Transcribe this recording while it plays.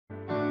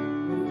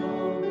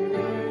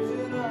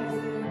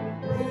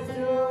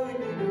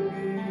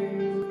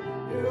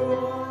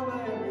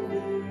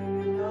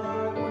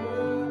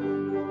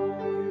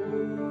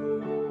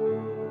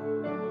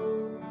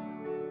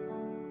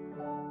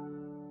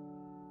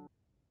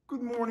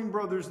Good morning,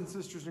 brothers and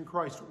sisters in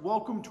Christ.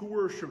 Welcome to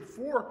worship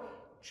for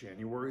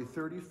January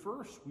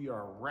 31st. We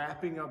are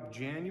wrapping up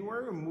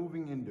January and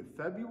moving into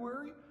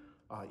February.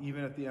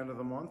 Even at the end of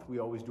the month, we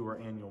always do our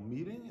annual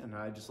meeting, and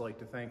I'd just like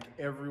to thank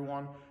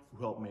everyone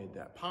who helped make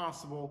that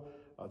possible,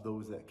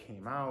 those that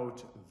came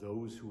out,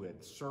 those who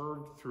had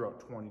served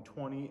throughout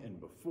 2020 and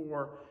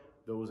before,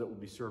 those that will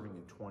be serving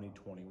in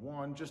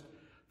 2021. Just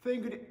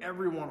thank you to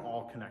everyone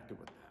all connected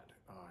with that.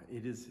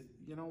 It is,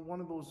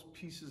 one of those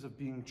pieces of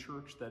being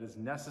church that is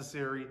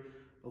necessary,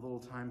 a little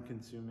time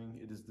consuming.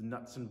 It is the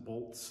nuts and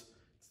bolts.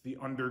 It's the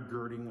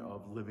undergirding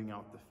of living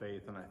out the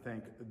faith, and I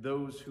thank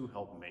those who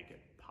helped make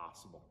it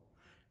possible.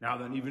 Now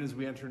then, even as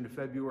we enter into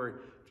February,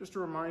 just a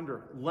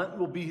reminder, Lent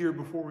will be here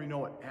before we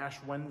know it. Ash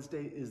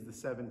Wednesday is the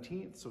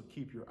 17th, so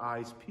keep your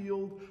eyes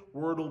peeled.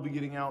 Word will be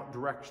getting out,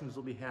 directions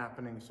will be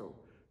happening, so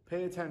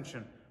pay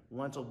attention.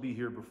 Lent will be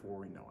here before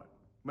we know it.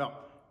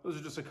 Well, those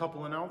are just a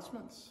couple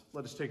announcements.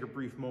 Let us take a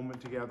brief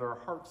moment to gather our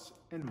hearts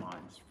and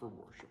minds for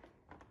worship.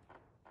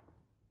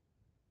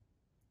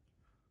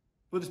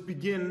 Let us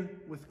begin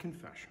with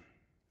confession.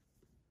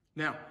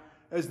 Now,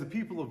 as the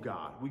people of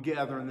God, we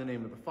gather in the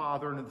name of the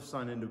Father, and of the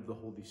Son, and of the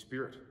Holy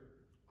Spirit.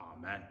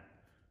 Amen.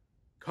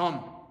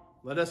 Come,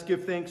 let us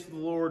give thanks to the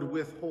Lord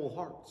with whole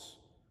hearts.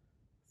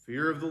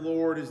 Fear of the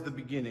Lord is the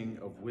beginning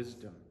of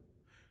wisdom.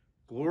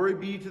 Glory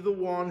be to the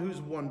one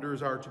whose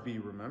wonders are to be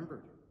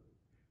remembered.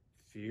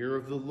 Fear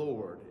of the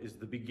Lord is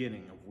the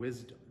beginning of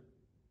wisdom.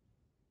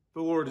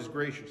 The Lord is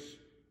gracious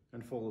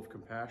and full of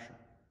compassion.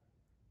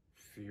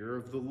 Fear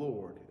of the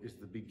Lord is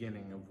the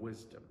beginning of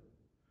wisdom.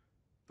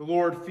 The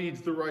Lord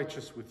feeds the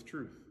righteous with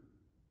truth.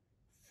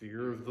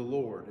 Fear of the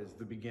Lord is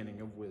the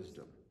beginning of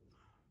wisdom.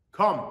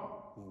 Come,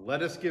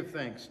 let us give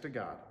thanks to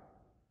God,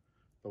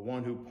 the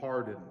one who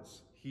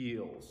pardons,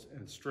 heals,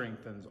 and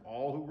strengthens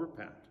all who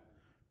repent,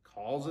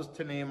 calls us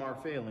to name our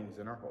failings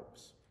and our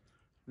hopes.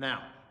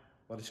 Now,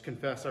 let us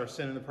confess our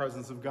sin in the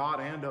presence of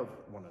God and of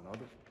one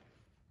another.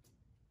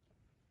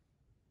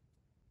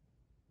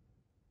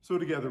 So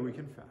together we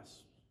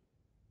confess.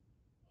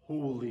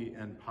 Holy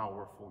and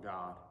powerful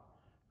God,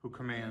 who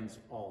commands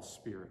all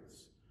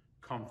spirits,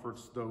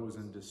 comforts those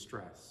in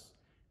distress,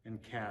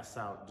 and casts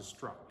out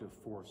destructive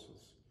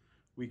forces,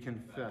 we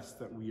confess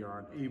that we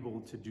are unable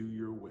to do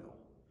your will.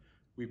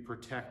 We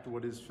protect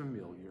what is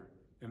familiar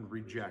and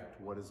reject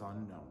what is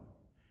unknown.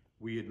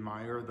 We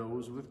admire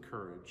those with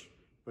courage,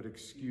 but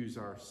excuse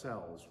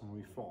ourselves when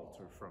we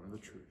falter from the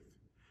truth.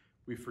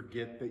 We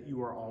forget that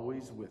you are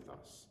always with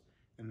us,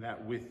 and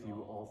that with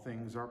you all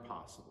things are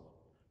possible.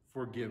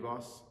 Forgive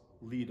us,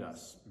 lead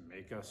us,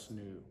 make us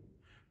new.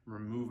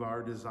 Remove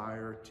our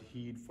desire to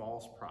heed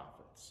false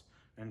prophets,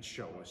 and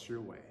show us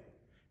your way.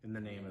 In the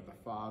name of the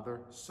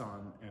Father,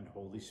 Son, and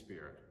Holy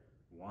Spirit,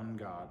 one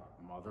God,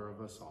 Mother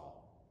of us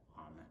all.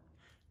 Amen.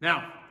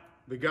 Now,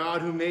 the God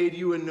who made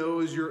you and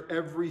knows your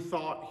every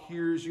thought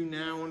hears you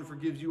now and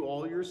forgives you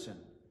all your sin.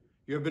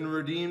 You have been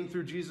redeemed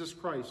through Jesus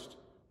Christ,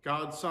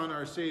 God's Son,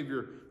 our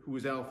Savior, who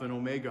is Alpha and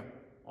Omega,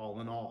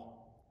 all in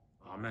all.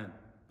 Amen.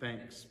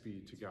 Thanks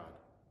be to God.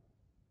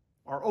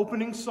 Our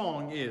opening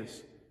song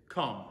is,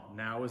 Come,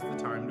 Now is the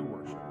Time to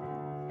Worship.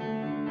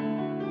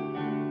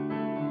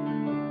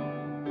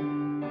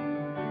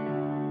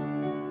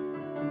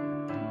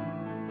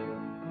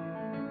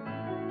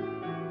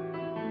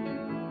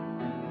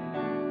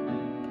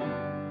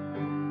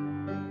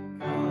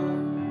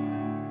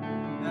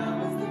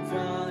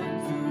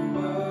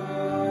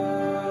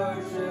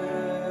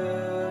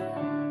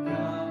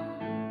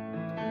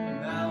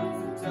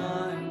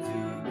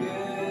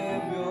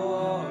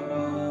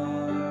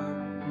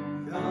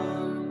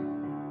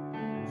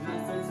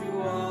 Just as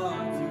you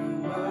are to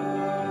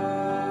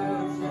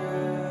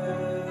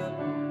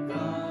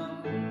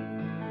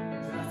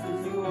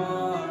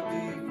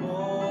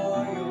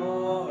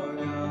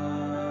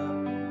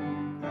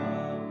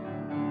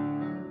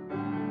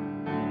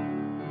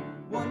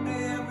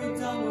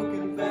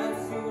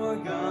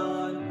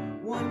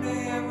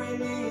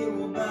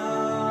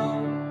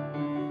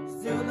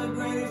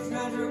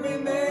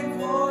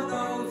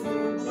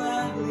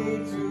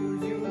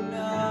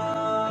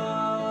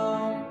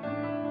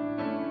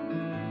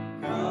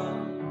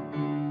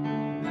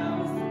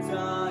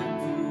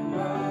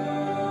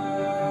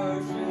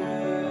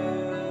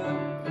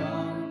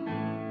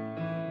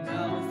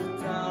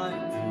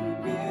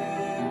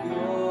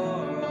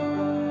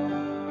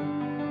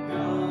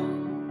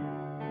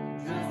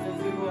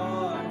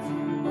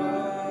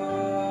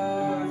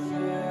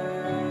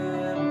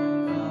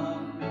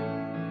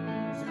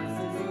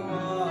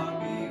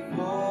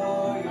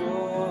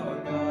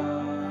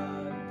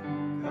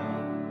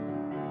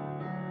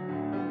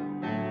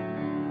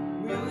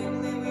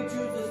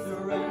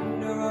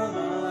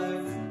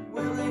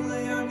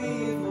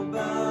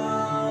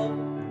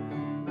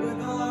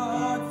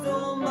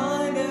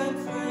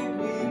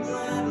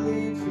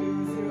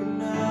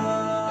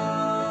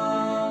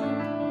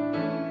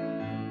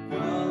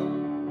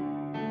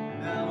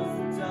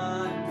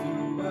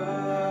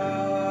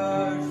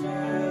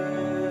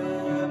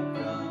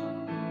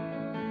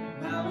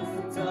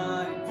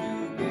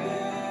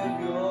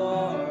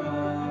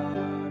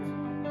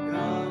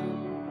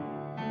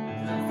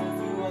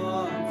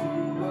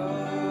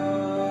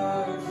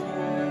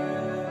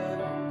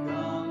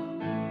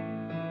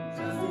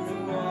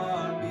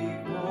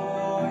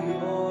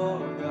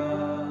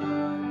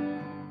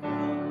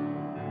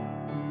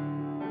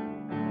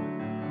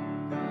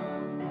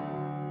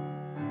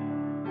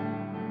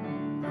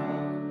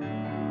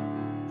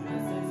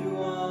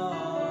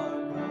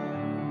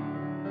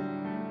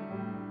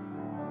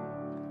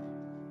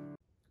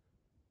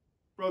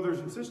Brothers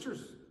and sisters,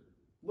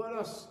 let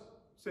us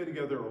say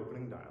together our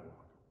opening dialogue.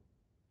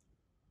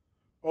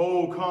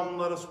 Oh, come,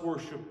 let us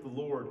worship the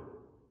Lord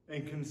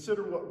and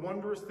consider what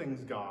wondrous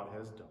things God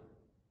has done.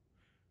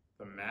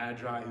 The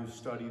Magi who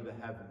study the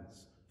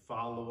heavens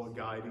follow a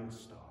guiding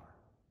star.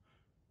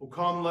 Oh,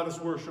 come, let us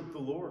worship the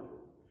Lord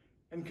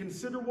and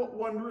consider what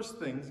wondrous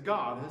things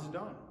God has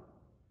done.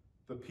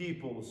 The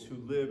peoples who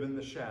live in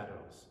the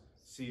shadows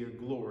see a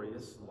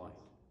glorious light.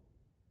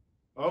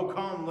 Oh,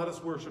 come, let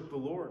us worship the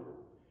Lord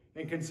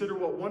and consider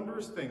what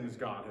wondrous things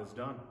God has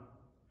done.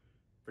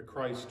 The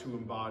Christ who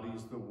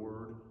embodies the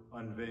Word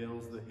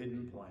unveils the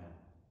hidden plan,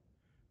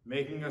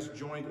 making us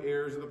joint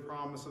heirs of the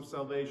promise of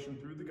salvation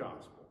through the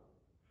gospel.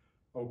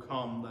 Oh,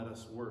 come, let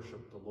us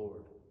worship the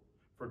Lord,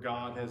 for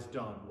God has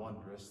done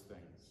wondrous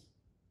things.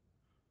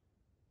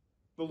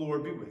 The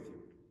Lord be with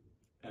you,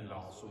 and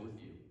also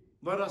with you.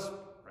 Let us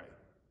pray.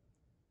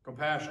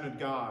 Compassionate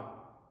God,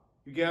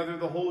 you gather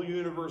the whole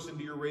universe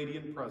into your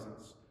radiant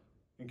presence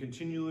and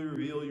continually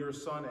reveal your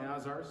Son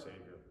as our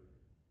Savior.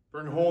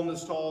 Bring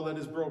wholeness to all that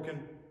is broken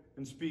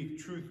and speak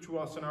truth to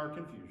us in our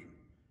confusion,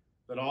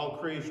 that all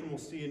creation will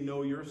see and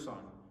know your Son,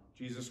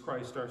 Jesus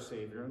Christ, our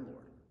Savior and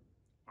Lord.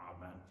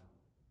 Amen.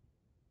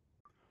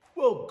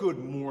 Well, good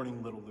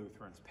morning, little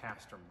Lutherans.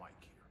 Pastor Mike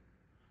here.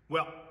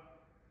 Well,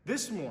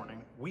 this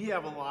morning we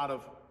have a lot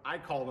of, I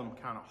call them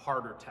kind of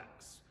harder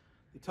texts.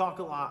 They talk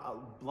a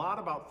lot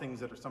about things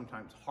that are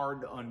sometimes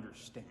hard to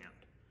understand.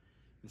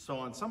 And so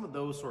on some of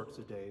those sorts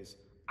of days,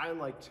 I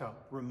like to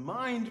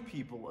remind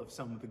people of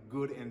some of the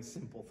good and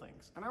simple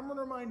things. And I'm going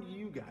to remind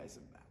you guys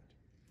of that.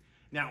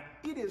 Now,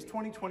 it is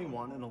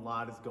 2021 and a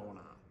lot is going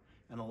on.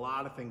 And a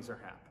lot of things are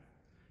happening.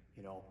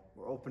 You know,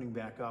 we're opening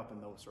back up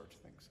and those sorts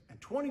of things. And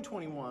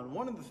 2021,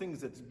 one of the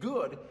things that's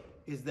good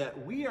is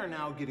that we are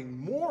now getting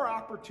more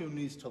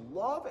opportunities to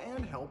love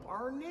and help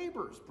our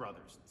neighbors,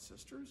 brothers and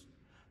sisters.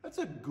 That's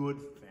a good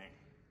thing.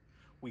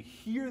 We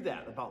hear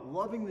that about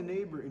loving the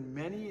neighbor in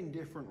many and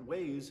different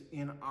ways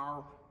in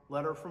our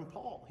letter from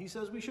Paul. He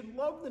says we should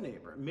love the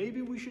neighbor.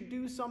 Maybe we should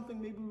do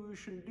something, maybe we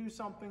shouldn't do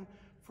something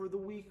for the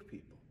weak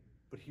people.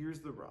 But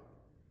here's the rub.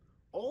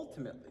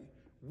 Ultimately,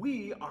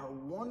 we are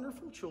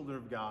wonderful children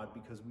of God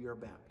because we are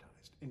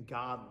baptized, and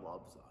God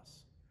loves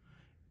us.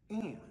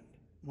 And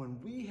when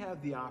we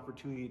have the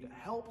opportunity to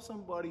help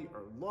somebody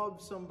or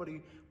love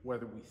somebody,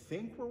 whether we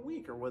think we're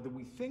weak or whether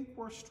we think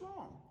we're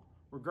strong,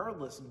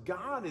 regardless,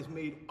 God has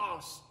made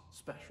us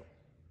special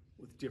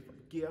with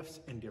different gifts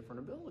and different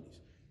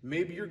abilities.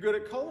 Maybe you're good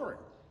at coloring.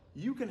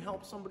 You can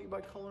help somebody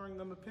by coloring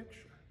them a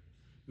picture.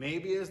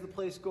 Maybe as the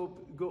place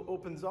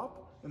opens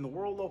up and the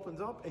world opens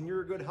up and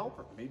you're a good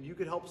helper, maybe you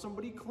could help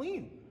somebody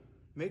clean,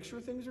 make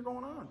sure things are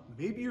going on.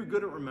 Maybe you're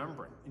good at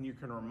remembering and you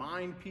can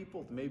remind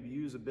people to maybe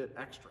use a bit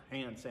extra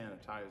hand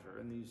sanitizer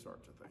and these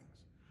sorts of things.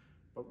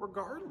 But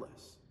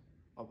regardless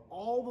of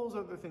all those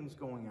other things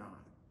going on,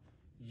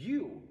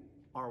 you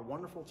are a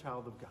wonderful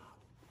child of God.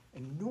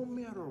 And no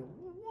matter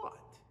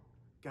what,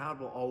 God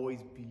will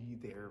always be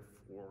there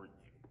for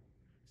you.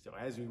 So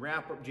as we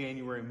wrap up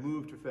January,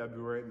 move to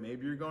February,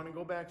 maybe you're going to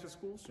go back to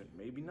school soon,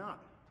 maybe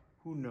not.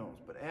 Who knows?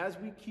 But as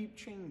we keep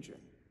changing,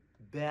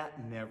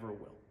 that never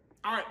will.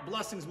 All right,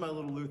 blessings, my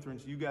little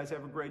Lutherans. You guys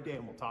have a great day,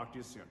 and we'll talk to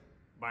you soon.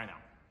 Bye now.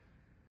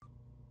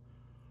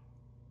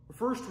 The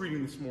first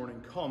reading this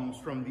morning comes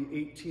from the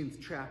 18th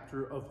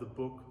chapter of the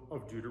book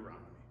of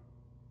Deuteronomy.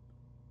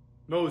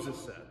 Moses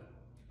said,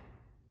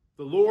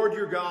 "The Lord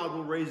your God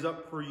will raise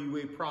up for you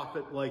a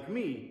prophet like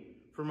me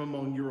from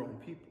among your own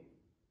people.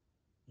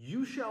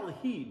 You shall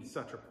heed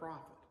such a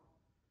prophet.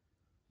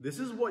 This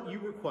is what you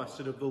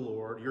requested of the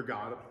Lord your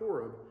God at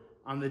Horeb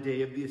on the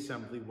day of the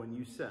assembly when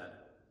you said,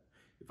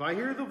 'If I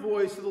hear the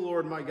voice of the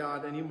Lord my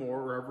God any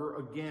more or ever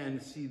again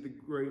see the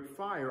great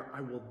fire, I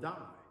will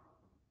die.'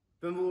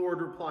 Then the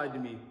Lord replied to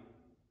me,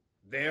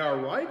 'They are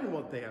right in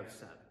what they have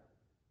said.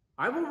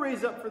 I will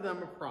raise up for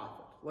them a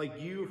prophet like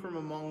you from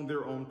among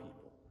their own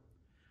people.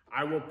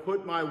 I will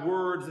put my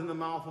words in the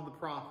mouth of the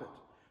prophet,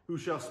 who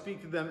shall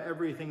speak to them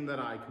everything that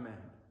I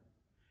command.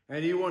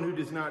 Anyone who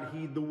does not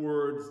heed the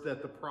words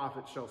that the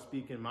prophet shall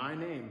speak in my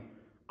name,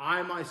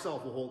 I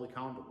myself will hold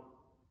accountable.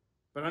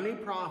 But any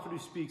prophet who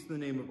speaks in the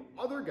name of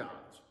other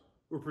gods,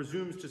 or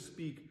presumes to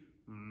speak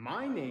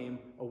my name,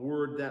 a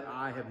word that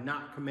I have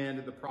not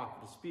commanded the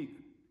prophet to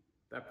speak,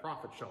 that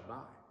prophet shall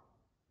die.'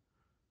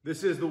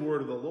 This is the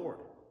word of the Lord.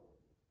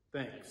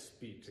 Thanks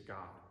be to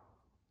God."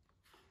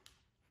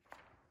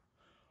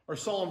 Our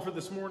psalm for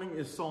this morning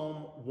is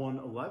Psalm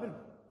 111.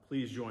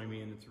 Please join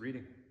me in its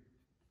reading.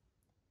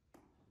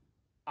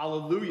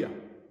 Alleluia!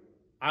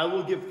 I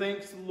will give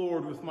thanks to the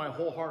Lord with my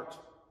whole heart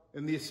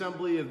in the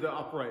assembly of the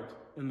upright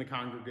in the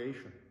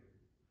congregation.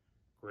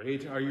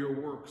 Great are your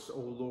works, O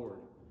Lord,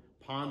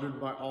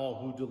 pondered by all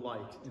who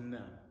delight in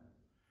them.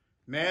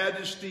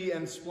 Majesty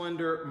and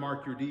splendor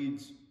mark your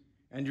deeds,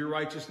 and your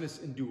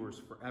righteousness endures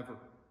forever.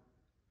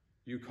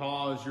 You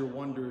cause your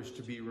wonders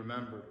to be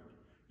remembered.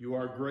 You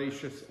are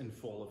gracious and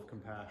full of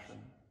compassion.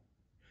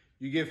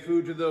 You give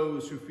food to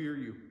those who fear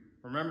you,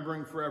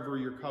 remembering forever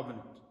your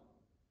covenant.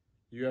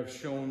 You have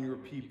shown your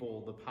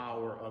people the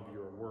power of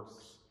your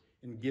works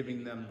in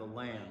giving them the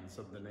lands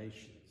of the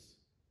nations.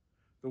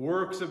 The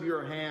works of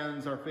your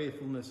hands are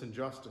faithfulness and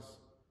justice.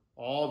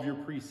 All of your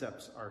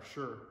precepts are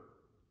sure.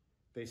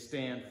 They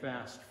stand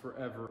fast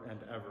forever and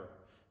ever,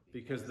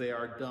 because they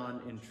are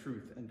done in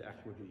truth and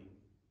equity.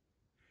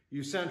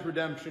 You sent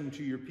redemption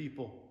to your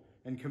people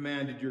and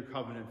commanded your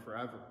covenant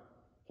forever.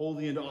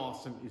 Holy and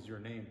awesome is your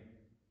name.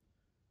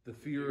 The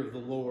fear of the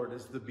Lord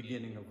is the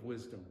beginning of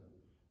wisdom.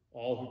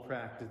 All who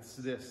practice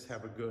this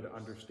have a good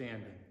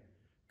understanding.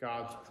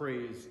 God's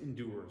praise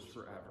endures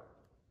forever.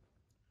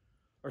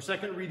 Our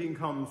second reading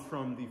comes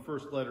from the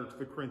first letter to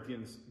the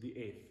Corinthians, the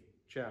 8th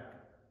chapter.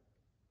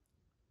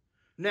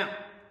 Now,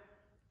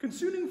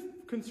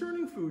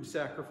 concerning food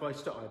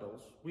sacrificed to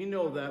idols, we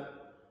know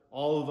that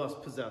all of us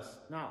possess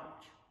knowledge.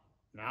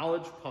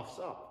 Knowledge puffs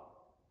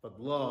up, but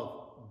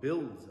love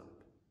builds up.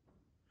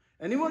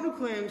 Anyone who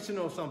claims to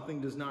know something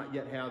does not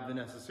yet have the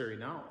necessary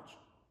knowledge,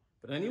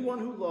 but anyone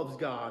who loves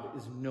God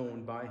is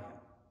known by him.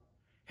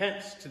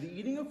 Hence, to the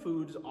eating of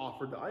foods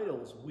offered to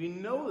idols, we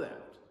know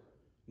that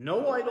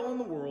no idol in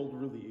the world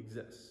really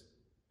exists,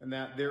 and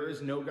that there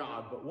is no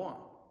God but one.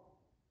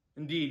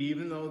 Indeed,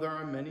 even though there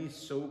are many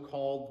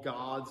so-called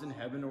gods in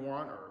heaven or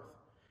on earth,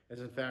 as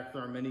in fact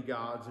there are many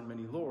gods and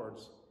many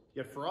lords,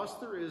 yet for us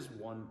there is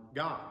one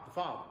God, the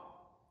Father,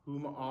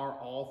 whom are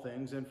all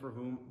things and for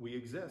whom we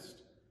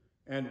exist,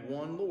 and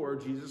one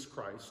Lord, Jesus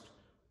Christ,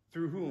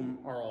 through whom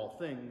are all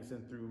things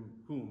and through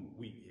whom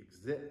we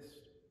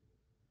exist.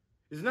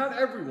 Is not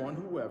everyone,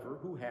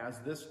 who has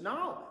this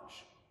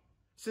knowledge?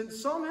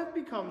 Since some have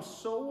become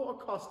so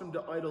accustomed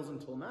to idols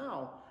until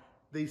now,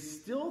 they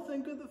still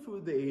think of the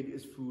food they ate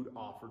as food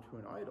offered to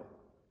an idol,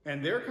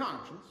 and their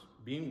conscience,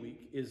 being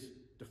weak, is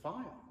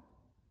defiled.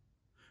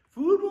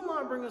 Food will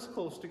not bring us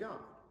close to God.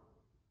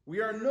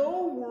 We are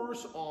no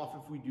worse off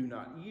if we do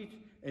not eat,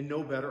 and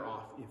no better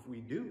off if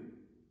we do.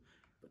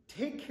 But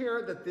take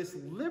care that this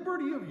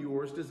liberty of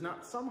yours does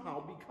not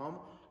somehow become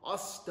a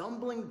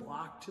stumbling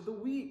block to the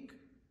weak.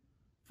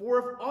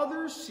 For if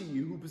others see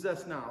you who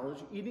possess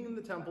knowledge eating in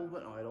the temple of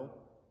an idol,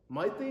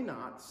 might they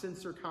not,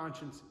 since their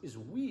conscience is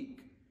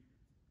weak,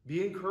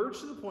 be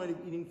encouraged to the point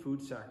of eating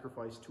food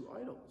sacrificed to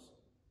idols?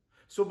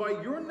 So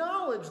by your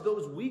knowledge,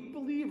 those weak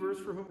believers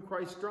for whom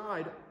Christ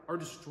died are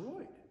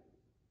destroyed.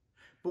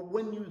 But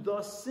when you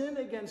thus sin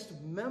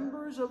against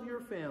members of your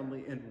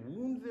family and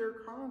wound their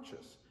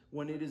conscience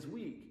when it is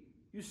weak,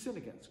 you sin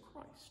against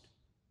Christ.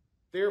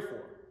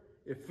 Therefore,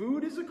 if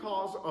food is a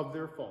cause of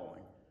their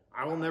falling,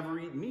 I will never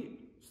eat meat,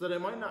 so that I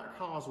might not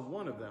cause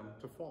one of them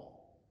to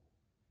fall.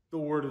 The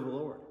word of the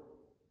Lord.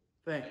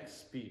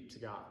 Thanks be to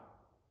God.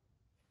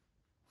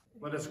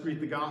 Let us greet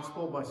the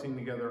gospel by singing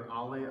together,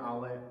 Alle,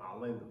 Alle,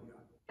 Alleluia.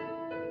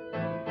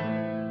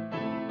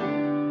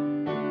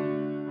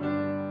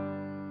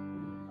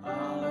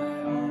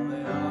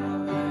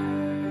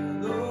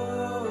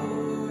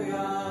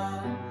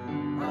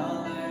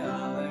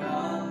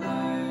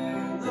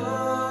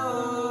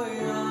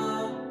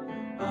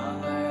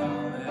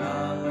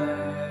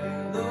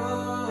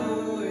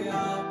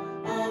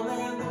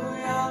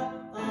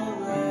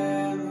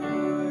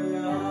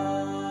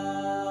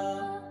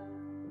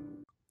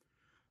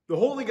 The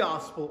Holy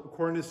Gospel,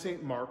 according to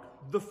St.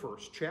 Mark, the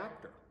first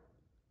chapter.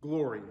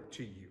 Glory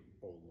to you,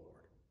 O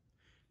Lord.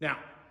 Now,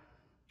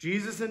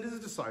 Jesus and his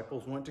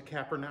disciples went to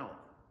Capernaum,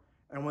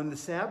 and when the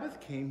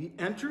Sabbath came, he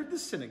entered the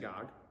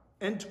synagogue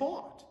and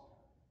taught.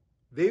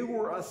 They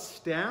were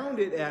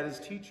astounded at his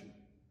teaching,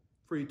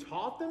 for he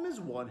taught them as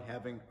one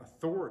having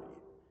authority,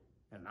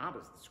 and not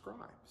as the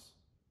scribes.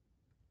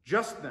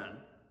 Just then,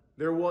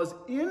 there was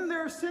in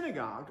their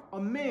synagogue a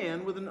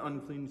man with an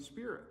unclean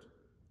spirit,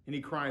 and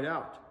he cried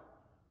out,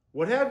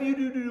 "What have you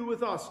to do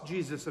with us,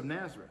 Jesus of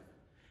Nazareth?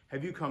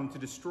 Have you come to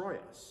destroy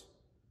us?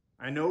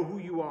 I know who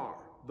you are,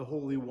 the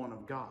Holy One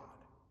of God."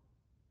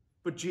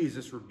 But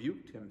Jesus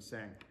rebuked him,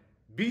 saying,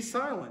 "Be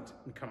silent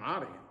and come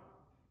out of him."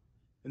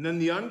 And then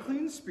the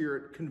unclean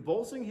spirit,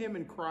 convulsing him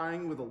and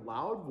crying with a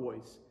loud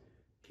voice,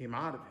 came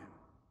out of him.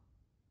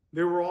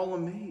 They were all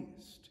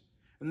amazed,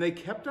 and they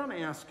kept on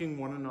asking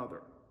one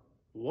another,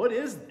 "What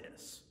is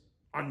this?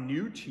 A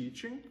new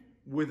teaching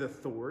with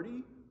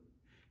authority?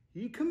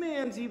 He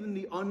commands even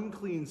the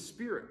unclean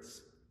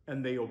spirits,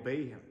 and they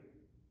obey him."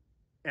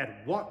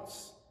 At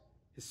once,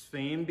 his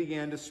fame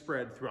began to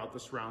spread throughout the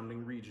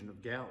surrounding region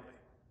of Galilee.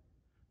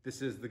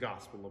 This is the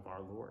gospel of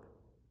our Lord.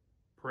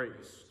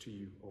 Praise to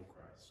you, O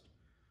Christ.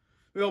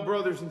 Well,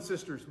 brothers and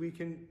sisters, we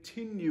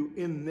continue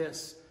in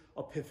this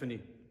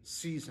Epiphany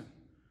season,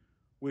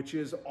 which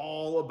is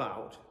all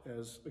about,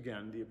 as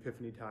again the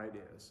Epiphany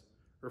tide is,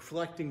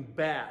 reflecting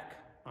back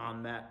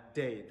on that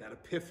day, that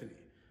Epiphany,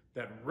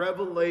 that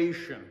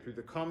revelation through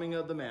the coming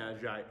of the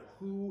Magi,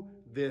 who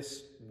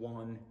this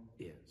one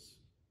is.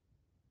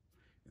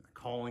 In the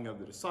calling of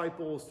the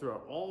disciples,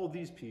 throughout all of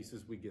these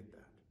pieces, we get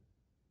that.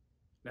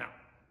 Now,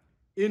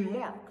 in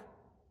Mark,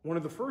 one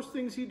of the first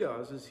things he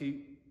does is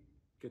he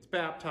gets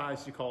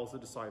baptized, he calls the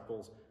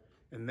disciples,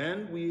 and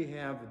then we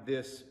have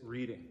this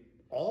reading,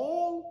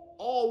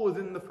 all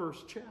within the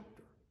first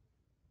chapter.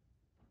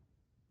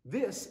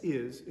 This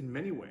is, in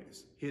many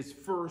ways, his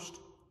first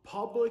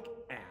public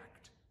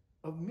act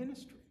of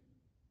ministry.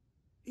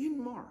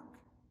 In Mark,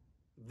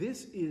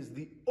 this is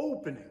the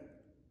opening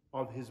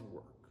of his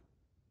work.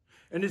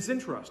 And it's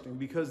interesting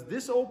because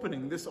this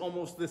opening, this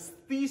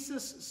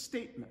thesis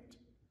statement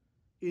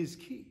is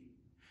key.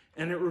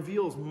 And it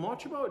reveals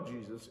much about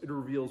Jesus, it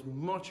reveals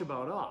much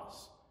about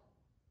us,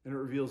 and it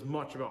reveals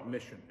much about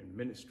mission and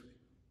ministry.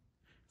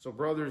 So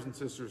brothers and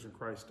sisters in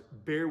Christ,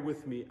 bear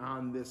with me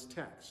on this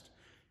text.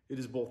 It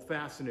is both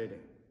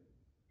fascinating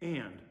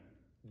and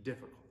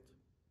difficult.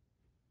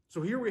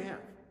 So here we have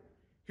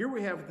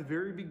at the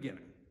very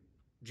beginning,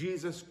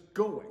 Jesus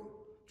going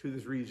to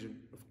this region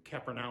of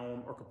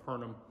Capernaum or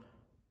Capernaum,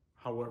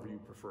 however you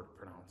prefer to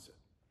pronounce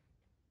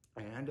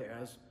it. And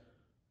as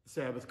the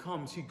Sabbath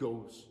comes, he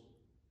goes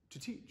to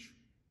teach.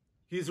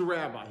 He is a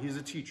rabbi, he is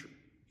a teacher,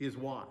 he is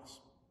wise.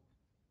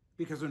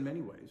 Because in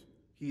many ways,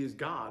 he is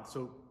God,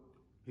 so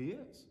he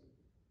is.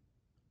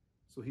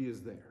 So he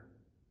is there.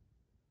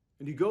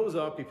 And he goes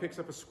up, he picks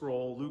up a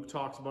scroll. Luke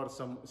talks about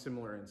a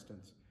similar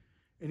instance.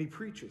 And he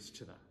preaches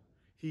to them.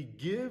 He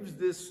gives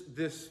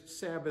this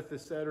Sabbath,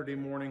 this Saturday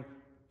morning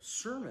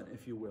sermon,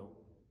 if you will,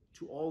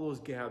 to all those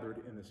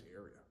gathered in this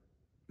area.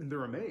 And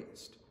they're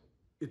amazed.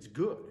 It's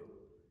good.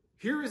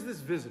 Here is this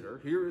visitor,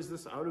 here is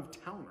this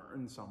out-of-towner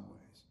in some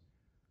ways,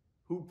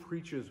 who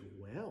preaches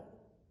well,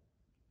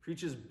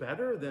 preaches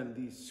better than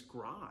these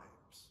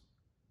scribes.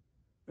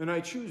 And I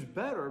choose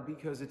better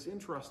because it's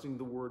interesting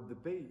the word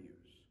that they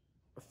use,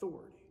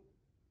 authority.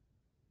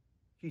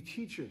 He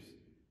teaches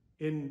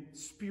in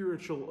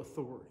spiritual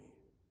authority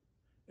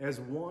as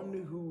one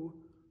who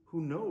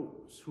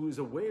knows, who is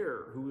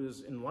aware, who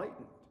is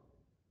enlightened,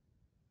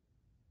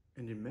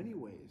 and in many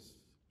ways,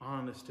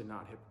 honest and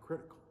not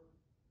hypocritical.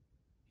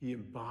 He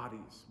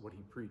embodies what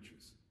he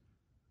preaches.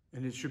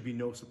 And it should be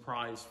no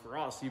surprise for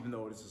us, even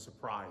though it is a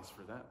surprise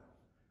for them,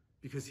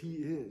 because he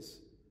is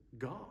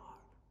God.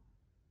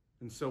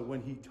 And so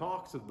when he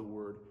talks of the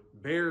word,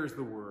 bears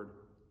the word,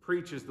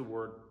 preaches the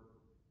word,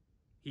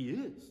 he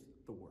is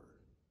the word.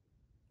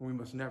 And we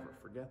must never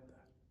forget that.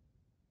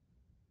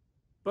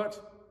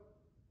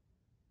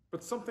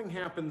 But something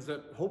happens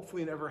that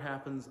hopefully never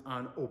happens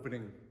on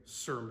opening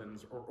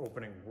sermons or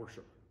opening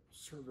worship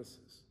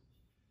services.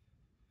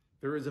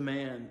 There is a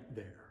man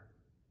there.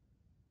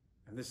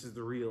 And this is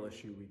the real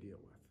issue we deal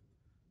with.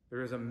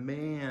 There is a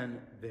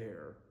man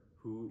there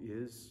who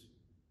is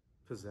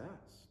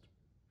possessed.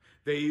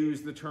 They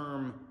use the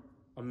term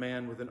a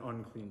man with an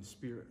unclean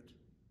spirit.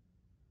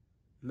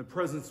 In the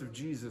presence of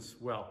Jesus,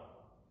 well,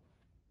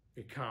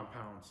 it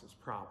compounds his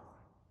problem.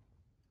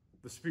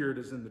 The spirit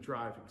is in the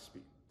driving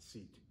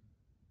seat,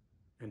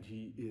 and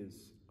he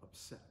is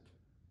upset.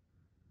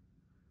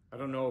 I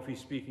don't know if he's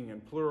speaking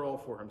in plural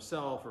for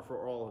himself or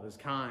for all of his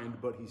kind,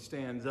 but he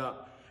stands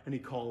up and he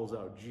calls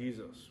out,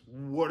 Jesus,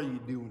 what are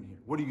you doing here?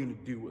 What are you going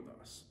to do with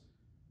us?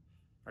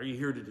 Are you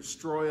here to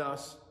destroy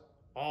us?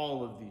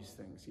 All of these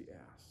things he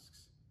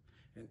asks.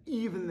 And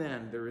even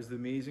then, there is the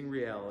amazing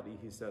reality.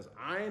 He says,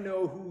 I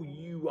know who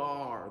you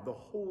are, the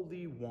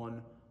Holy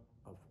One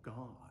of God.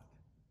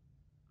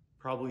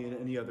 Probably in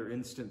any other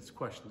instance,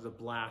 questions of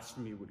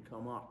blasphemy would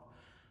come up.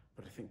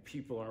 But I think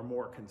people are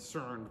more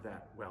concerned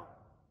that, well,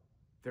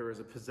 there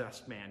is a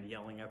possessed man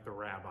yelling at the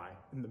rabbi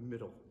in the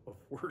middle of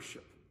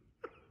worship.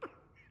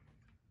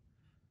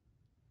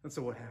 And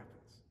so what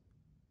happens?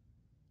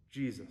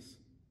 Jesus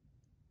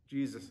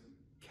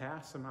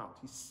casts him out.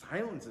 He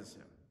silences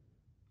him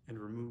and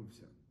removes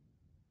him.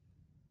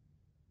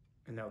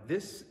 And now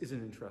this is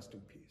an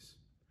interesting piece.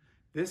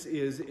 This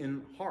is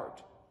in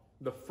heart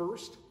the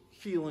first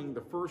healing,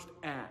 the first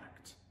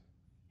act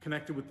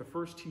connected with the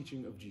first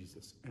teaching of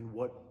Jesus. And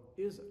what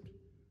is it?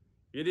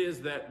 It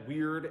is that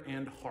weird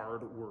and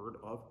hard word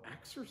of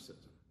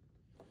exorcism.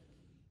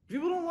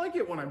 People don't like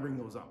it when I bring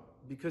those up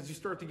because you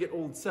start to get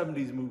old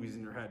 70s movies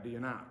in your head, do you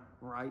not?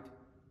 Right?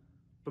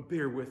 But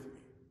bear with me.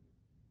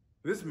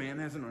 This man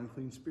has an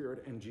unclean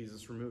spirit and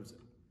Jesus removes it.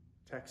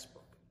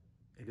 Textbook.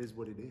 It is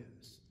what it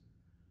is.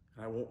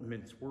 And I won't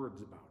mince words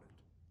about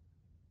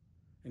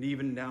it. And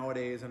even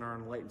nowadays in our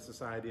enlightened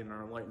society, in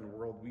our enlightened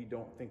world, we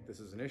don't think this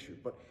is an issue.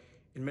 But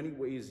in many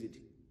ways it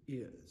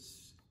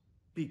is.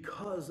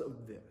 Because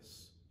of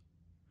this.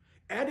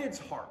 At its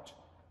heart,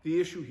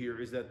 the issue here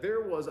is that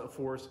there was a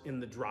force in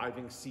the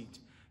driving seat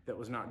that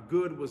was not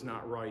good, was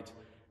not right,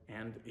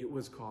 and it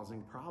was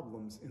causing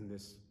problems in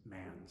this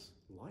man's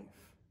life.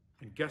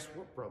 And guess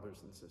what, brothers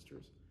and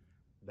sisters?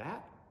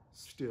 That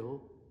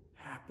still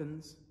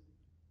happens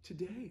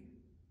today.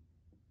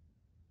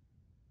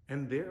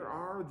 And there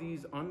are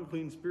these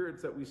unclean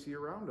spirits that we see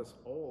around us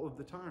all of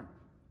the time.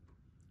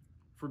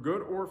 For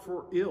good or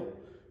for ill,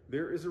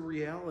 there is a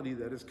reality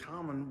that is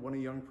common when a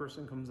young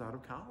person comes out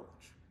of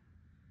college.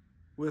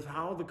 With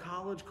how the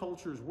college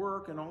cultures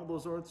work and all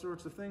those other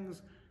sorts of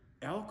things,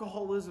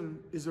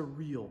 alcoholism is a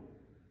real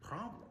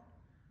problem.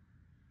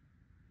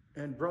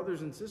 And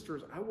brothers and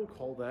sisters, I will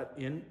call that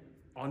an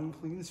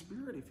unclean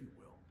spirit, if you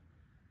will.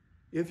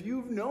 If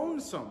you've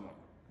known someone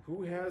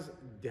who has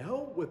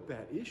dealt with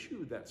that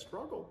issue, that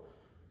struggle,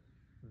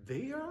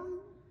 they are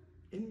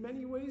in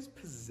many ways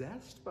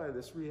possessed by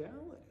this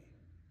reality.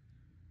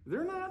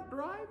 They're not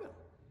driving.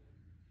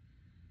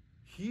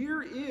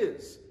 Here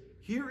is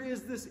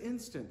this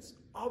instance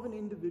of an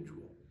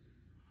individual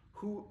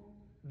who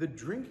the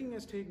drinking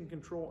has taken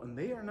control and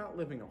they are not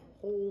living a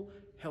whole,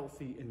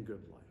 healthy, and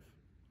good life.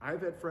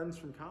 I've had friends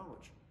from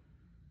college,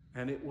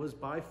 and it was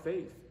by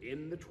faith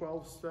in the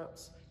 12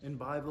 steps and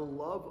by the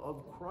love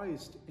of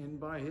Christ and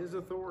by his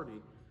authority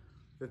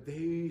that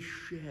they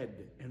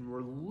shed and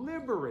were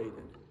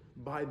liberated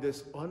by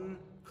this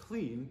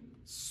unclean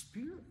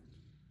spirit.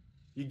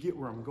 You get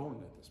where I'm going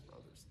with this,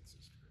 brothers and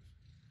sisters.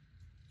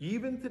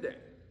 Even today,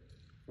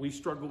 we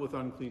struggle with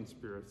unclean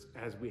spirits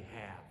as we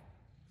have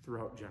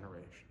throughout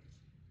generations.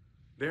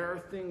 There are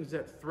things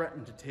that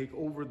threaten to take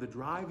over the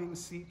driving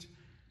seat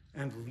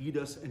and lead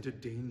us into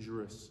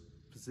dangerous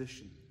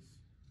positions.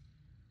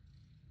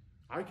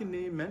 I can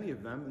name many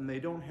of them, and they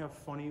don't have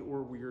funny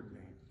or weird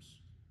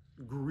names.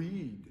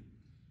 Greed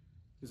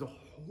is a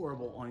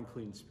horrible,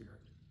 unclean spirit.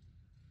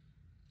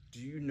 Do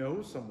you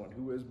know someone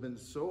who has been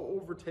so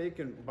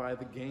overtaken by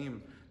the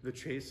game, the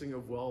chasing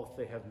of wealth,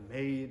 they have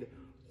made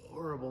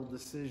horrible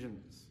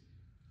decisions?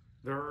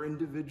 There are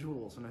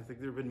individuals, and I think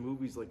there have been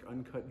movies like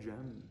Uncut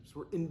Gems,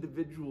 where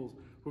individuals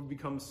who have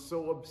become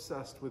so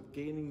obsessed with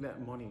gaining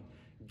that money,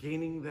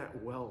 gaining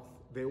that wealth,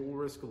 they will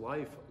risk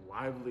life,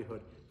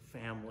 livelihood,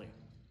 family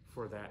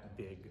for that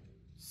big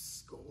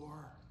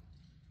score.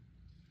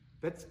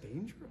 That's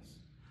dangerous.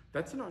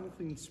 That's an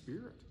unclean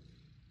spirit.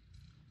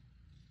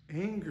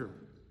 Anger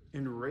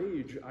and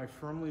rage, I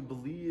firmly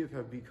believe,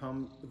 have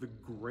become the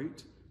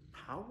great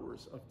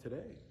powers of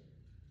today.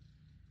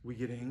 We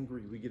get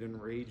angry, we get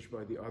enraged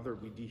by the other,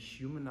 we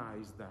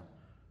dehumanize them.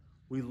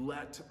 We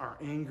let our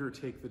anger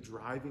take the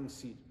driving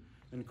seat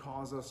and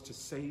cause us to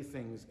say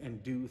things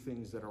and do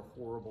things that are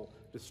horrible,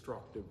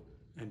 destructive,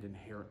 and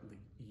inherently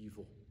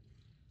evil.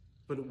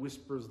 But it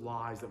whispers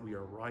lies that we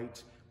are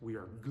right, we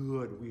are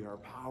good, we are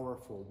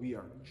powerful, we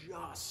are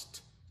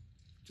just.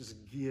 Just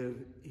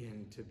give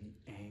in to the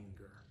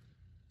anger.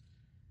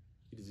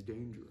 It is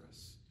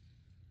dangerous,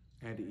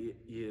 and it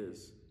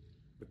is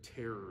the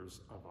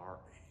terrors of our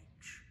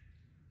age.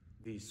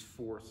 These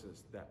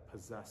forces that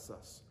possess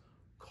us,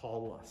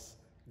 call us,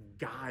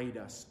 guide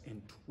us,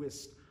 and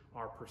twist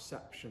our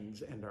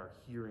perceptions and our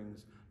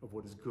hearings of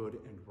what is good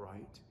and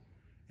right.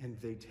 And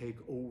they take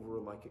over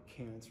like a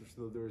cancer,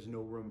 so there is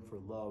no room for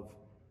love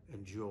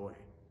and joy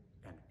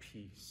and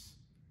peace.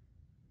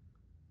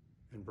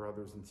 And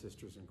brothers and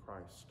sisters in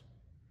Christ,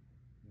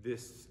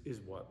 this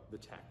is what the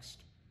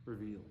text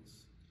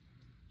reveals.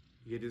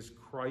 It is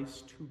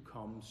Christ who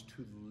comes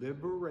to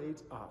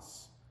liberate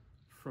us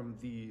from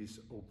these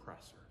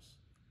oppressors,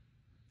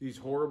 these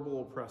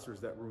horrible oppressors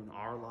that ruin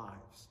our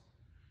lives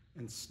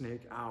and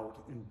snake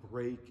out and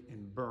break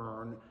and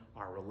burn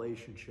our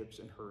relationships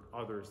and hurt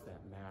others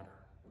that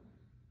matter.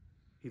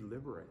 He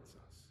liberates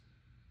us.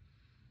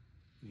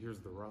 And here's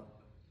the rub.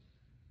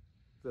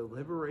 The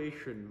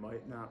liberation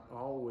might not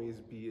always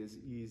be as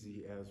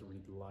easy as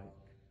we'd like.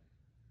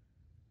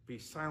 Be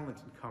silent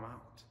and come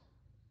out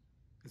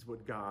is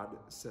what God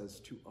says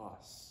to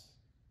us,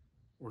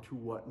 or to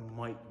what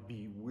might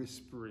be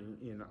whispering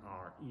in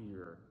our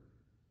ear.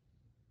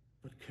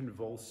 But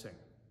convulsing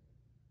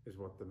is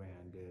what the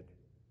man did.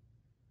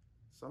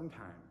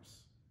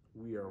 Sometimes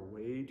we are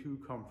way too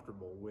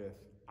comfortable with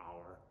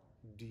our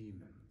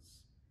demons.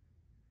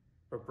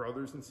 But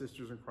brothers and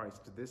sisters in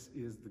Christ, this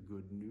is the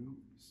good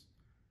news.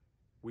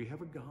 We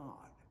have a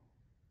God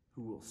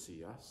who will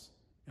see us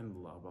and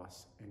love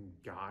us and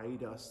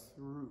guide us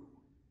through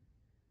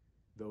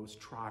those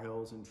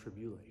trials and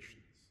tribulations.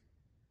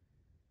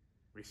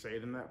 We say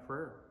it in that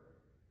prayer,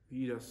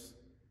 lead us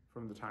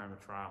from the time of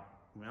trial.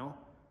 Well,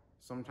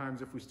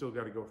 sometimes if we still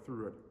got to go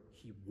through it,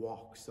 he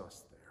walks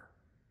us there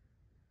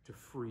to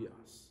free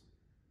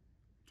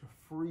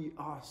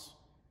us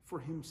for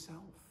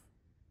himself,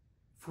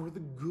 for the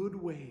good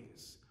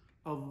ways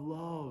of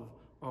love,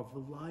 of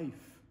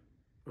life,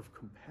 of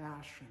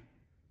compassion,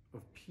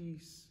 of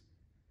peace.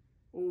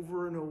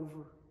 Over and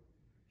over,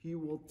 he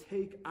will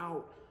take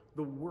out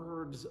the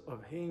words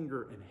of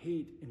anger and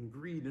hate and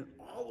greed and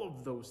all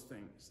of those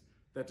things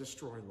that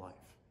destroy life,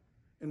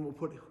 and will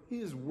put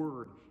his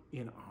word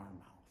in our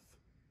mouth.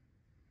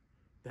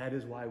 That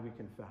is why we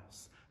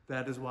confess.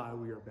 That is why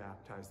we are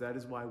baptized. That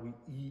is why we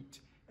eat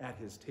at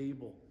his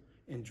table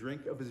and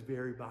drink of his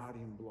very body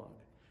and blood.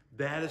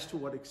 That is to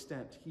what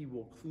extent he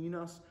will clean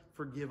us,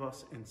 forgive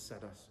us, and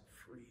set us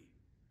free.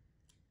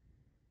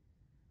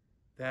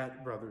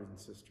 That, brothers and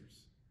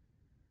sisters,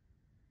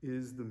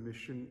 is the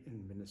mission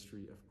and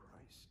ministry of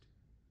Christ.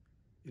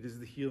 It is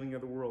the healing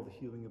of the world, the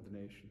healing of the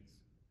nations,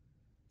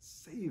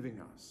 saving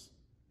us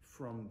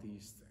from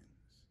these things.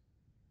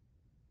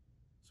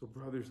 So,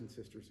 brothers and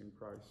sisters in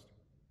Christ,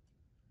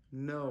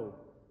 know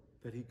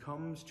that he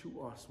comes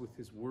to us with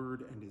his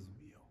word and his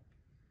meal,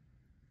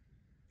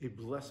 a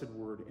blessed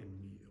word and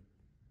meal.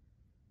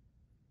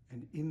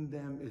 And in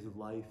them is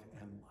life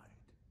and light.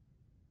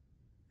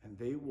 And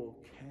they will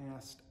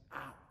cast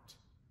out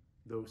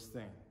those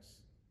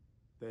things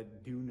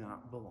that do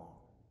not belong.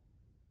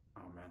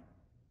 Amen.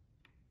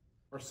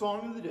 Our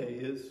song of the day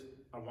is,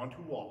 I Want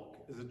to Walk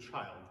as a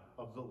Child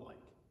of the Light.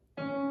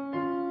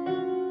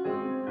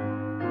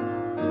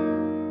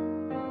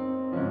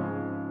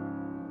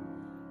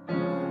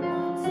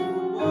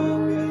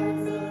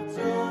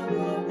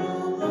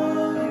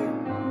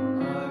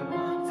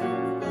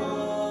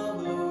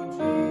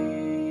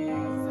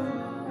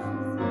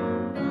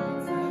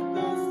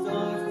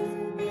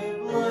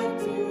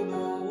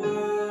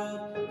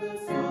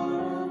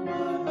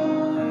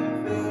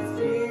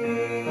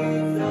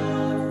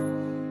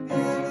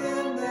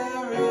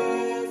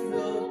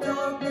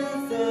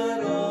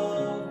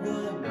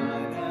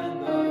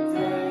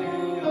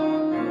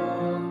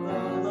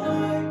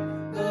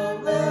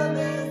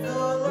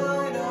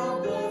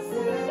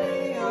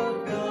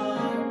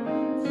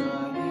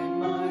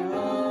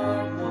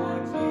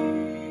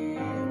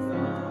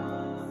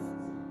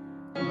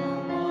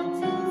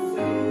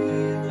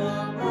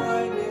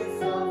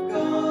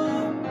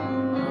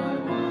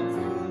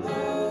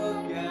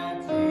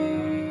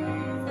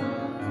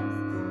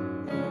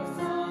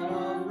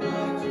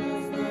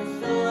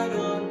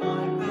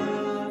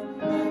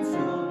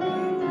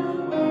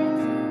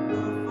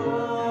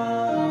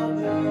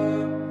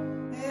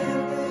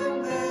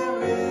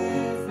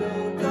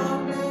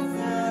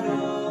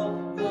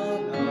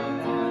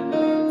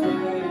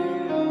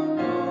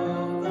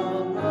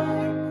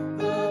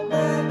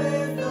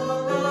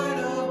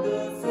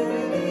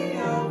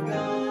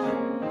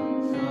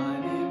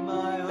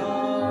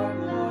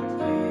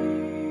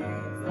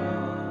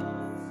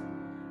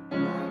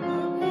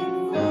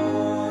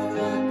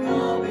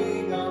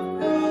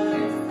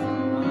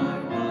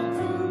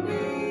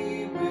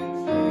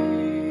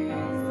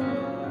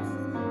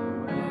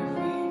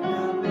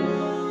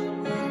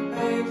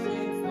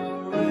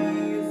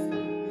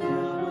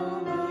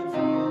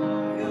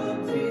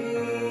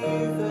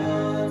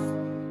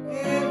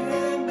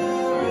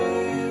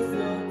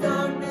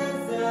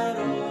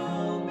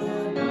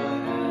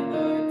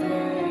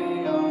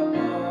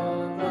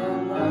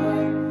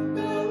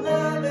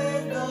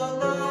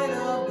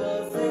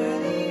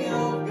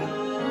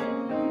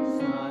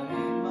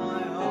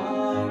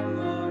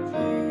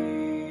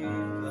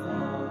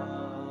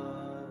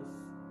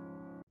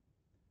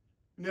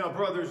 Now,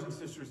 brothers and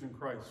sisters in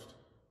Christ,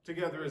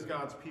 together as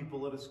God's people,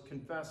 let us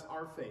confess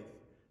our faith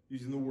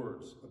using the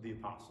words of the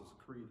Apostles'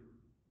 Creed.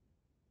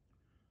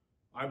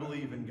 I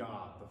believe in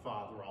God, the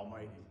Father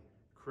Almighty,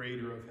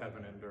 creator of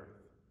heaven and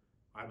earth.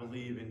 I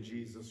believe in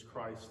Jesus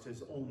Christ,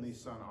 his only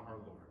Son, our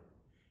Lord.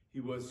 He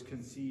was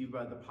conceived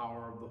by the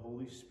power of the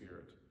Holy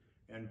Spirit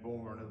and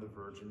born of the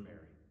Virgin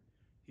Mary.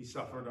 He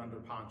suffered under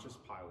Pontius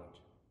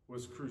Pilate,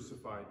 was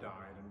crucified,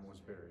 died, and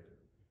was buried.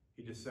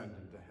 He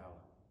descended to hell.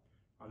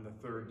 On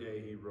the third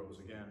day he rose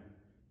again.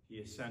 He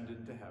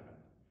ascended to heaven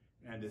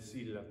and is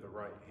seated at the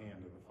right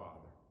hand of the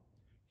Father.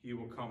 He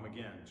will come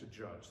again to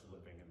judge the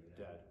living and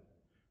the dead.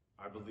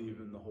 I believe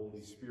in the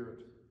Holy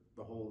Spirit,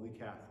 the Holy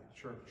Catholic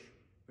Church,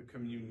 the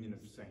communion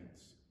of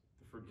saints,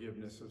 the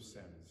forgiveness of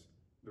sins,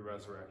 the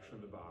resurrection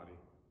of the body,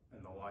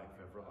 and the life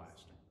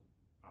everlasting.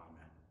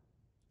 Amen.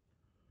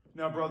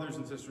 Now, brothers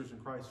and sisters in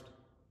Christ,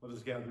 let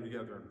us gather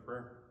together in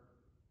prayer.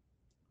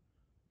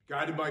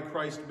 Guided by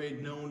Christ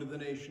made known to the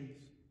nations,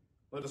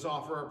 let us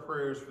offer our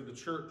prayers for the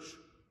church,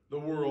 the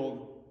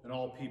world, and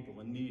all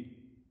people in need.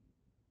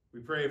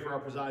 We pray for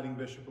our presiding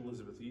Bishop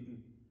Elizabeth Eaton,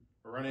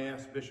 our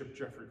NAS Bishop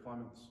Jeffrey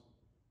Clements,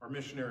 our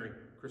missionary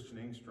Christian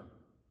Engstrom,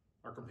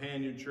 our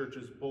companion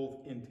churches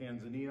both in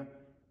Tanzania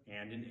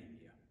and in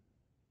India.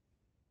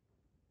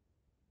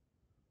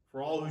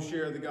 For all who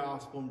share the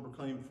gospel and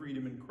proclaim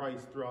freedom in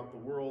Christ throughout the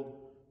world,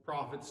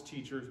 prophets,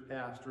 teachers,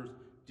 pastors,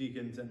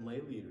 deacons, and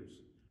lay leaders,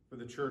 for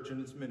the church and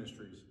its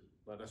ministries,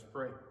 let us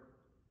pray.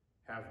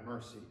 Have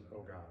mercy,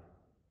 O God.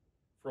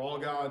 For all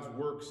God's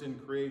works in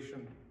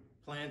creation,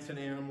 plants and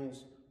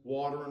animals,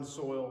 water and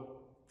soil,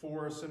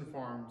 forests and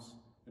farms,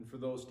 and for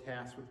those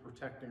tasked with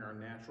protecting our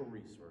natural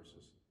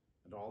resources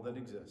and all that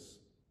exists,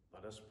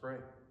 let us pray.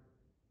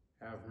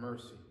 Have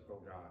mercy, O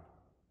God.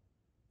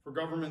 For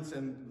governments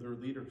and their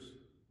leaders,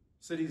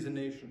 cities and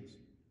nations,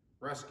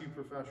 rescue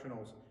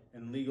professionals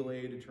and legal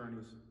aid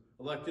attorneys,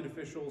 elected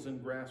officials and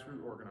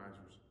grassroots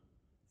organizers,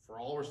 for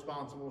all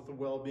responsible with the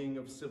well-being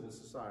of civil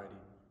society,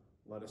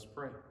 let us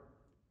pray.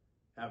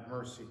 Have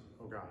mercy,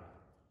 O God.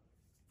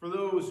 For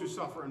those who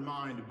suffer in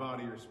mind,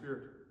 body, or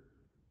spirit,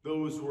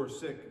 those who are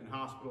sick and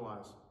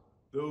hospitalized,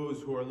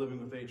 those who are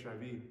living with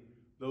HIV,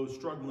 those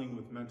struggling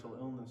with mental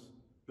illness,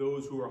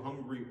 those who are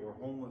hungry or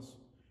homeless,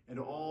 and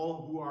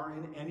all who are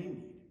in any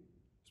need.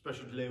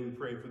 Especially today, we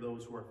pray for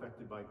those who are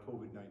affected by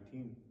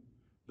COVID-19,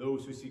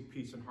 those who seek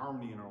peace and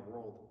harmony in our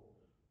world,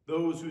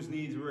 those whose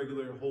needs we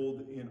regularly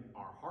hold in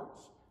our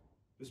hearts,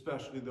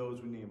 especially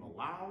those we name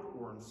aloud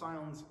or in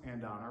silence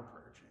and on our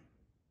prayer chain.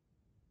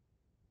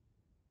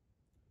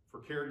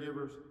 For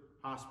caregivers,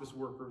 hospice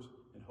workers,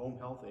 and home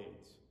health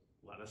aides,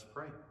 let us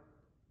pray.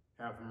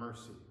 Have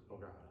mercy, O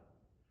God.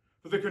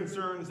 For the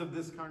concerns of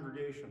this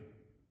congregation,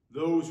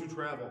 those who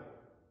travel,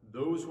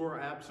 those who are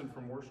absent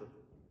from worship,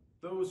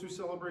 those who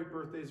celebrate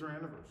birthdays or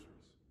anniversaries,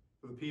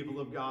 for the people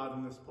of God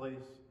in this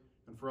place,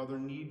 and for other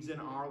needs in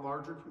our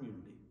larger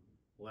community,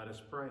 let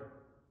us pray.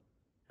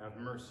 Have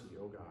mercy,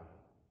 O God,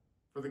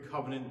 for the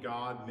covenant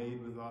God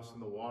made with us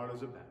in the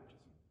waters of baptism,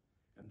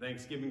 and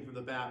thanksgiving for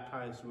the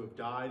baptized who have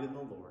died in the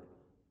Lord,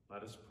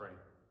 let us pray.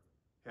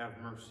 Have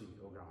mercy,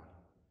 O God.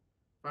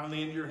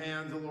 Finally, in your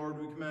hands, O Lord,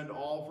 we commend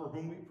all for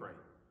whom we pray,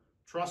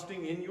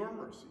 trusting in your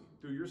mercy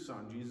through your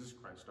Son, Jesus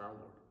Christ our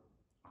Lord.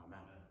 Amen.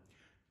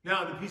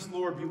 Now, the peace of the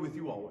Lord be with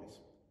you always,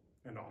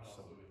 and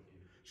also with you.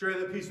 Share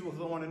that peace with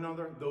one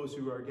another, those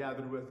who are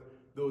gathered with,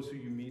 those who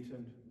you meet,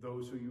 and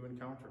those who you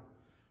encounter.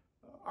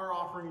 Our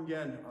offering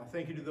again,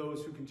 thank you to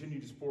those who continue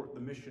to support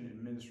the mission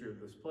and ministry of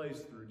this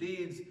place through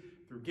deeds,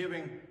 through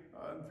giving,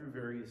 and through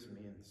various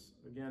means.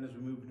 Again, as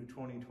we move into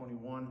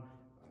 2021,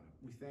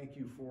 we thank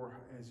you for,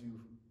 as you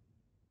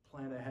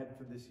plan ahead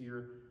for this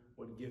year,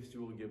 what gifts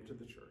you will give to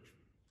the church.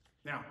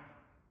 Now,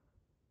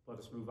 let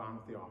us move on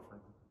with the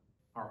offering.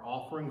 Our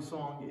offering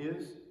song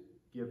is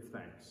Give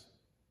Thanks.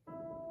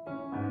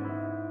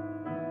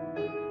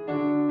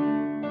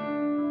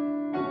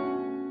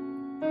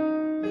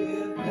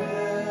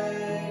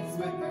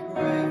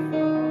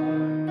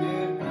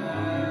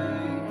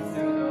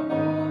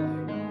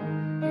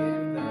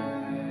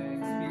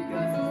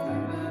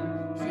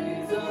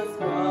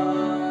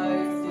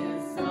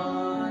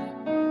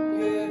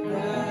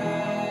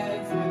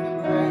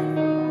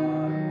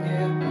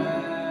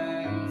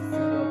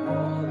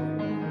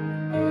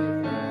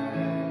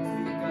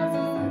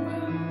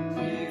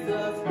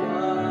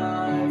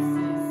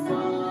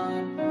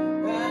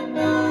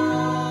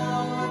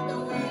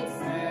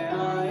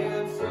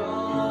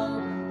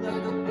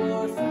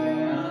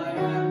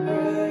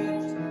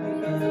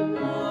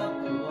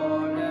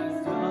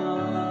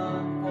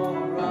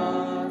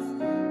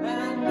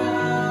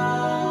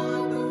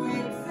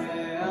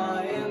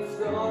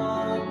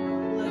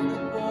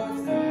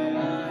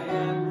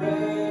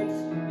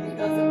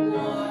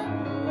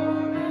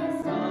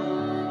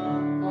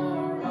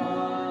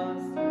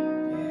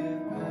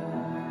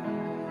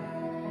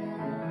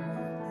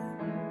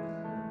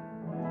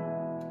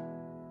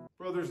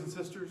 Brothers and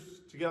sisters,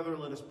 together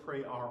let us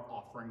pray our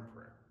offering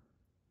prayer.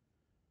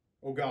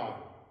 O God,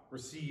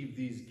 receive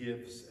these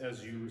gifts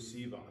as you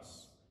receive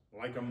us,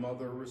 like a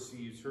mother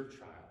receives her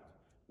child,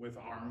 with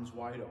arms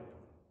wide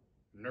open.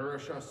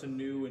 Nourish us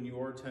anew in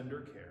your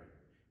tender care,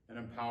 and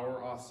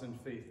empower us in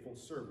faithful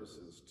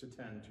services to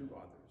tend to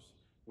others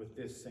with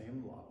this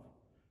same love.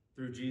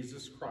 Through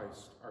Jesus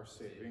Christ, our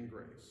saving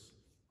grace.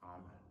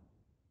 Amen.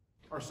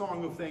 Our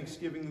song of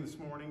thanksgiving this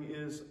morning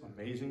is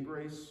Amazing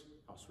Grace,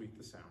 How Sweet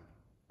the Sound.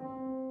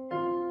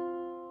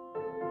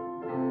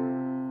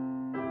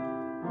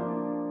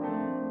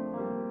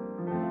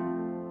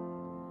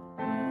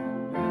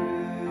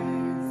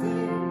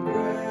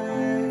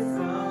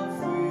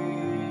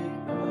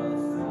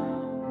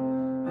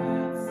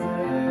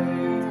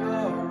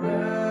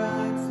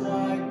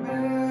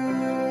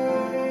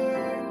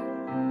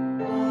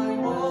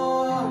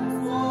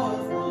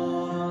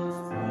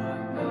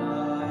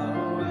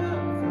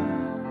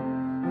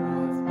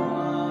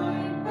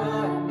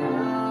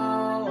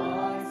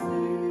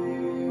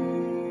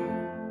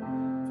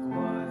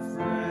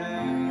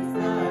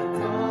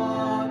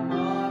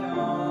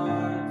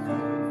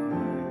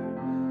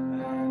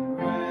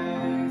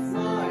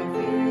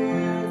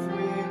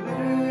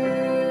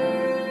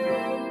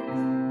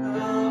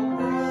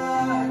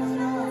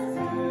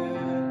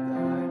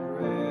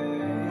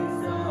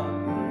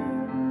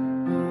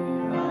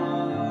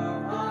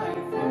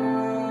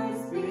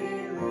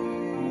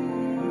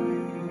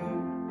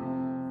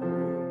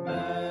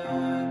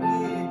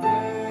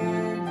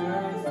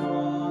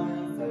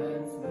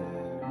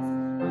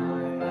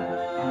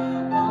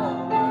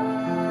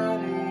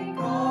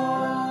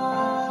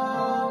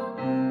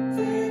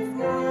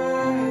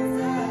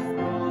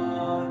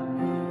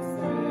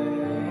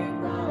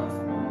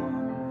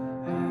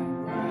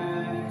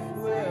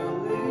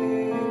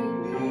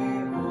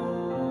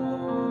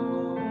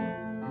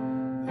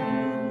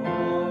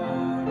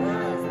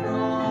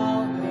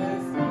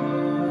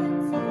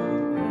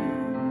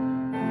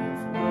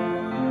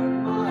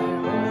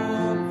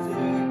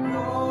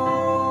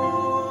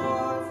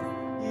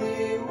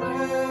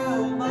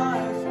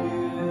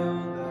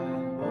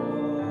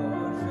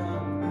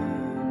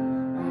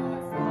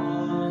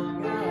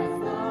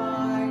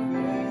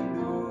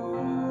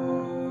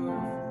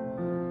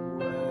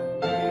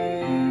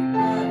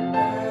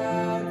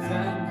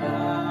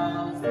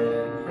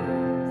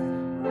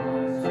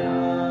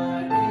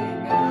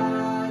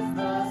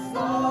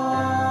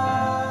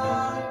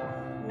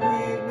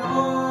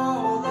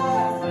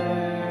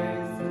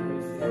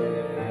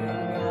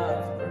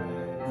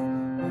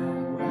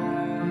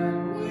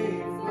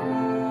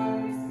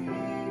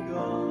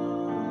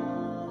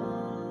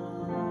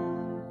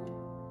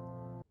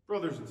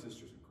 Brothers and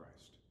sisters in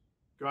Christ,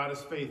 God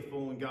is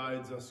faithful and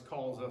guides us,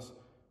 calls us,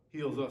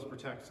 heals us,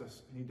 protects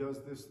us, and he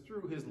does this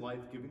through his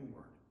life-giving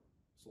word.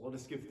 So let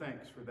us give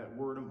thanks for that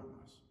word among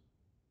us.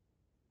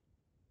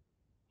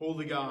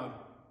 Holy God,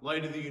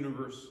 light of the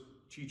universe,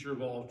 teacher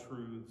of all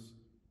truths,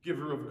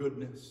 giver of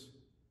goodness,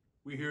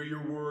 we hear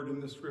your word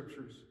in the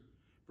scriptures.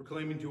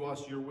 proclaiming to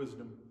us your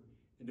wisdom,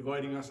 and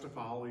inviting us to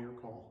follow your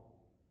call.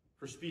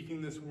 For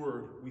speaking this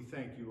word, we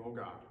thank you, O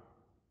God.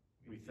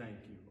 We thank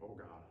you, O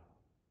God.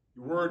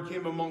 Your word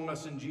came among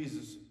us in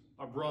Jesus,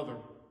 our brother,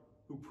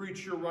 who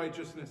preached your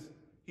righteousness,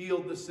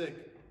 healed the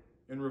sick,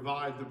 and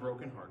revived the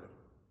brokenhearted.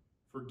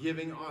 For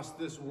giving us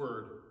this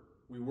word,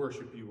 we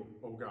worship you,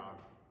 O God.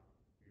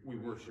 We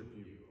worship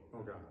you,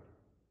 O God.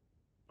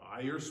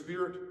 By your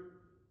Spirit,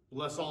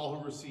 bless all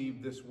who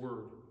receive this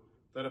word,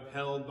 that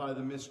upheld by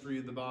the mystery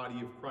of the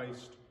body of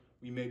Christ,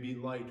 we may be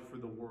light for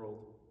the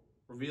world,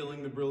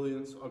 revealing the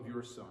brilliance of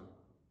your Son.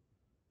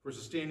 For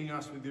sustaining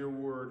us with your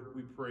word,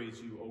 we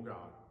praise you, O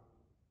God.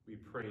 We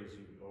praise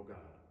you, O God.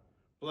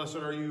 Blessed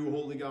are you,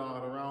 holy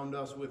God, around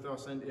us, with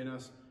us, and in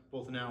us,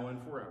 both now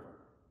and forever.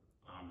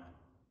 Amen.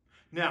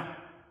 Now,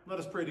 let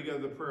us pray together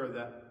the prayer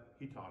that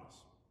he taught us.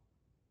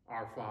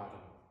 Our Father,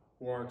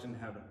 who art in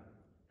heaven,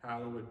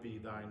 hallowed be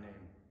thy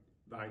name.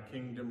 Thy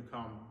kingdom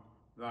come,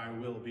 thy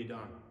will be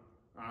done,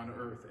 on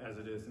earth as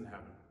it is in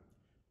heaven.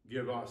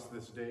 Give us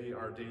this day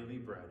our daily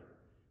bread,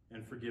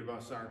 and forgive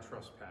us our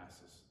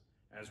trespasses,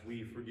 as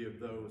we forgive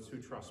those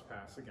who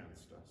trespass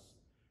against us.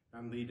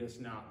 And lead us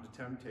not into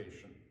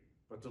temptation,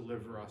 but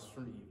deliver us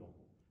from evil.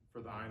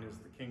 For thine is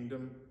the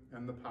kingdom,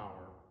 and the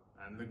power,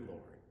 and the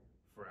glory,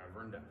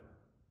 forever and ever.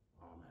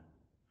 Amen.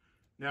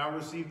 Now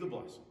receive the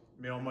blessing.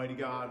 May Almighty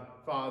God,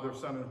 Father,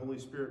 Son, and Holy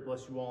Spirit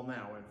bless you all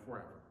now and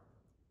forever.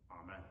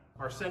 Amen.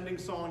 Our sending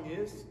song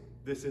is,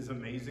 "This is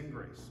Amazing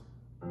Grace."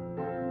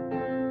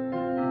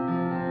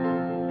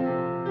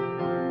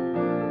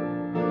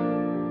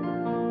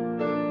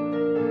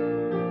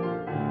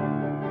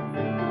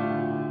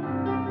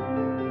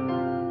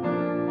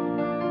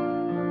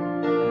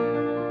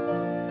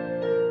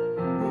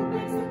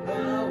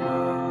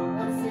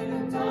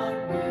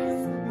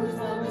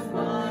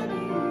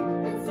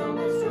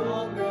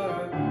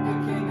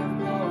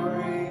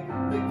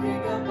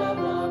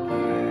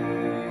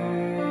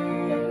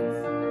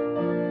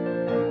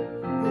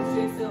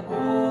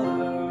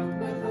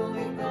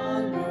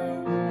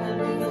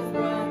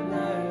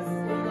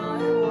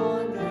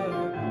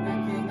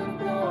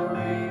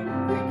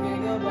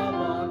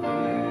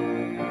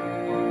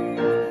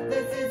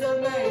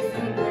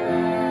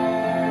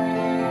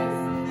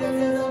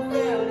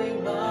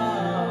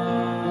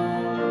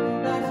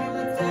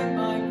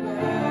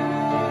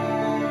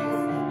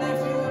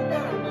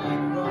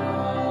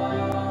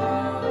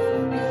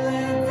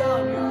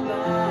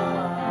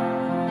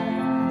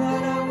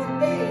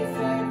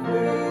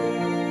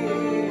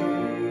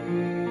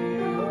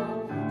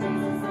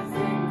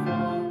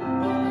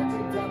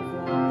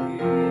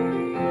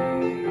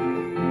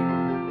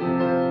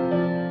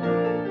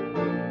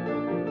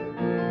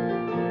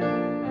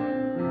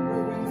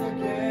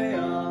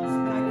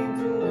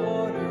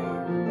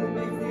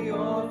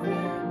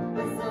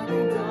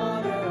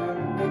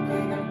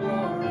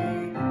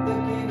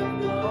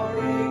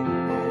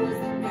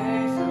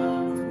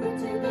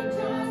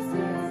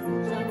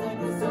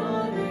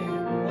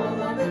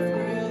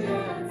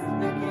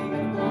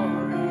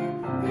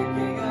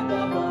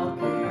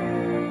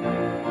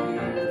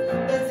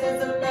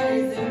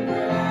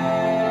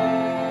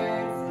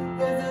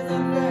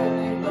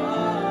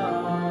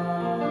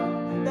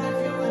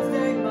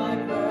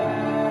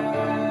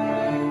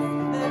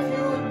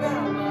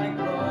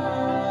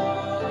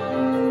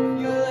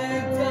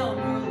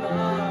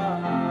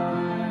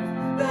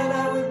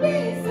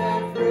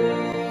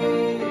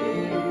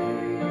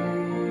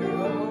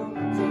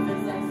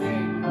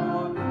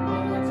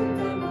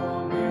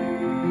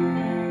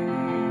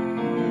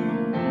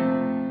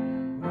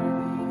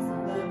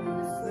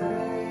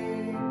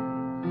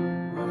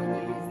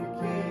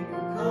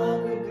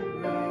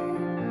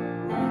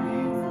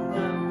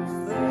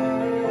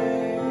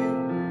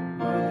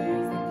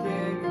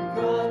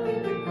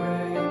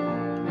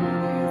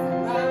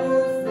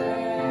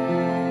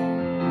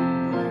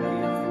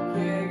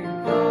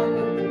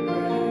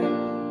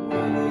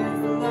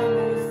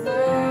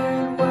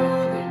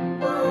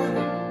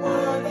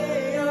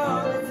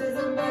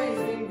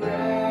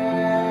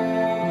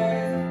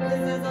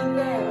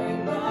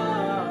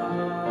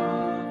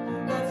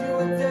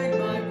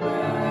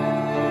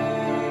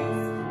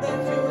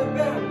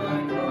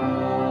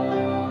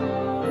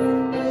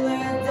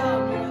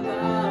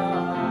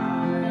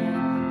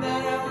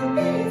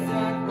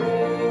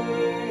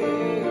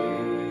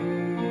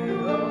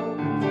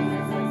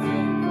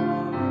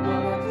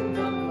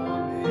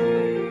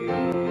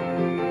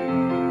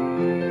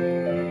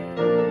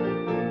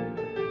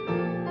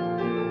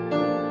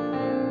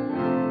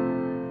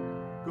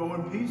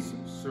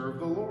 Serve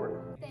the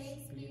Lord.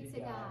 Thanks be to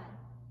God.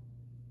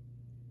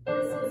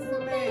 This is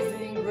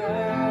amazing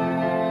grace.